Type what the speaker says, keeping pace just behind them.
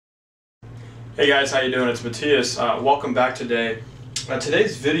Hey guys, how you doing? It's Matias. Welcome back today.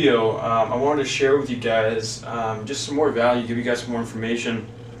 Today's video, I wanted to share with you guys just some more value, give you guys some more information.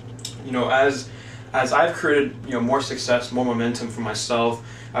 You know, as I've created more success, more momentum for myself,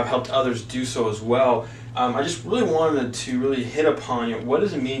 I've helped others do so as well. I just really wanted to really hit upon what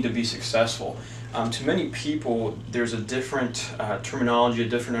does it mean to be successful. To many people, there's a different terminology, a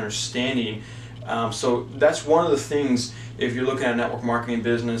different understanding. So that's one of the things, if you're looking at a network marketing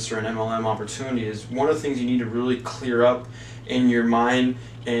business or an MLM opportunity, is one of the things you need to really clear up in your mind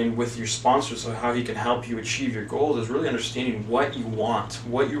and with your sponsor, so how he can help you achieve your goals, is really understanding what you want,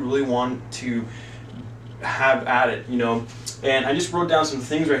 what you really want to have at it, And I just wrote down some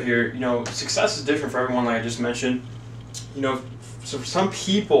things right here. Success is different for everyone, like I just mentioned. So for some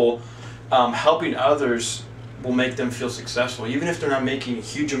people, helping others will make them feel successful, even if they're not making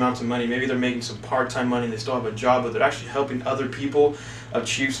huge amounts of money. Maybe they're making some part-time money, they still have a job, but they're actually helping other people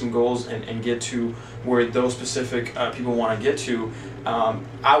achieve some goals and get to where those specific people want to get to.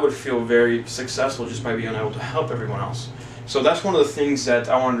 I would feel very successful just by being able to help everyone else. So that's one of the things that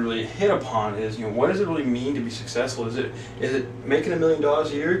I want to really hit upon is, what does it really mean to be successful? Is it making $1 million a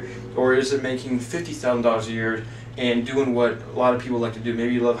year, or is it making $50,000 a year and doing what a lot of people like to do?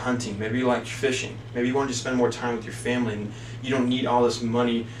 Maybe you love hunting, maybe you like fishing, maybe you want to spend more time with your family, and you don't need all this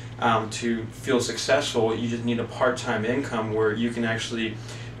money to feel successful. You just need a part-time income where you can actually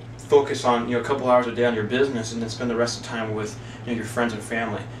focus on a couple hours a day on your business and then spend the rest of the time with your friends and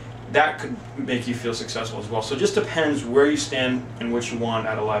family. That could make you feel successful as well. So it just depends where you stand and what you want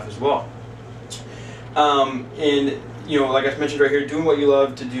out of life as well. Like I mentioned right here, doing what you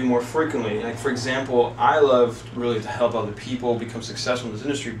love to do more frequently. Like, for example, I love really to help other people become successful in this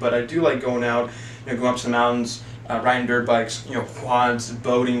industry, but I do like going out, going up to the mountains, riding dirt bikes, quads,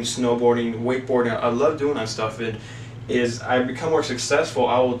 boating, snowboarding, wakeboarding. I love doing that stuff. As I become more successful,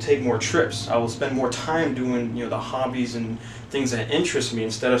 I will take more trips. I will spend more time doing the hobbies and things that interest me,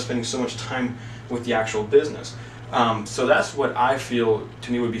 instead of spending so much time with the actual business. So that's what I feel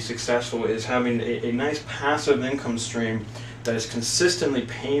to me would be successful, is having a nice passive income stream that is consistently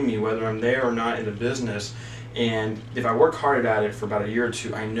paying me whether I'm there or not in the business. And if I work hard at it for about a year or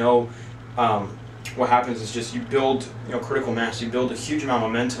two, I know what happens is just you build critical mass, you build a huge amount of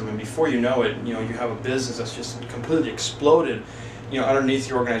momentum, and before you know it, you have a business that's just completely exploded underneath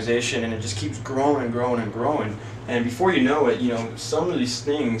your organization, and it just keeps growing and growing and growing. And before you know it, some of these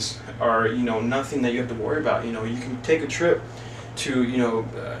things are nothing that you have to worry about. You can take a trip to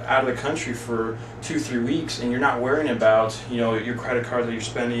out of the country for 2-3 weeks, and you're not worrying about your credit card that you're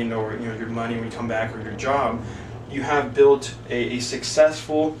spending, or your money when you come back, or your job. You have built a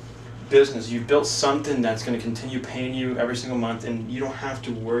successful business. You've built something that's going to continue paying you every single month, and you don't have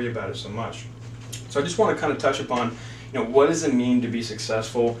to worry about it so much. So I just want to kind of touch upon what does it mean to be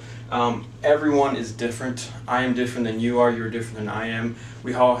successful. Everyone is different. I am different than you are. You're different than I am.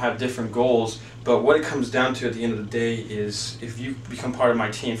 We all have different goals, but what it comes down to at the end of the day is, if you become part of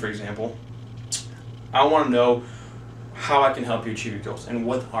my team, for example, I want to know how I can help you achieve your goals, and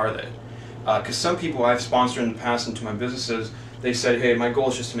what are they. Because some people I've sponsored in the past into my businesses, they said, hey, my goal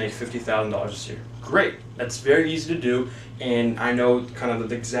is just to make $50,000 this year. Great, that's very easy to do, and I know kind of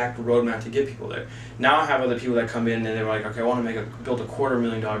the exact roadmap to get people there. Now I have other people that come in and they're like, okay, I want to build a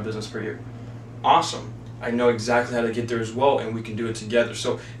 $250,000 business per year. Awesome, I know exactly how to get there as well, and we can do it together.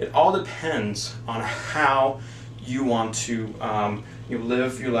 So it all depends on how you want to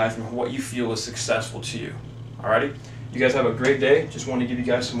live your life and what you feel is successful to you. Alrighty, you guys have a great day. Just want to give you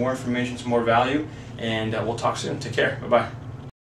guys some more information, some more value, and we'll talk soon. Take care. Bye-bye.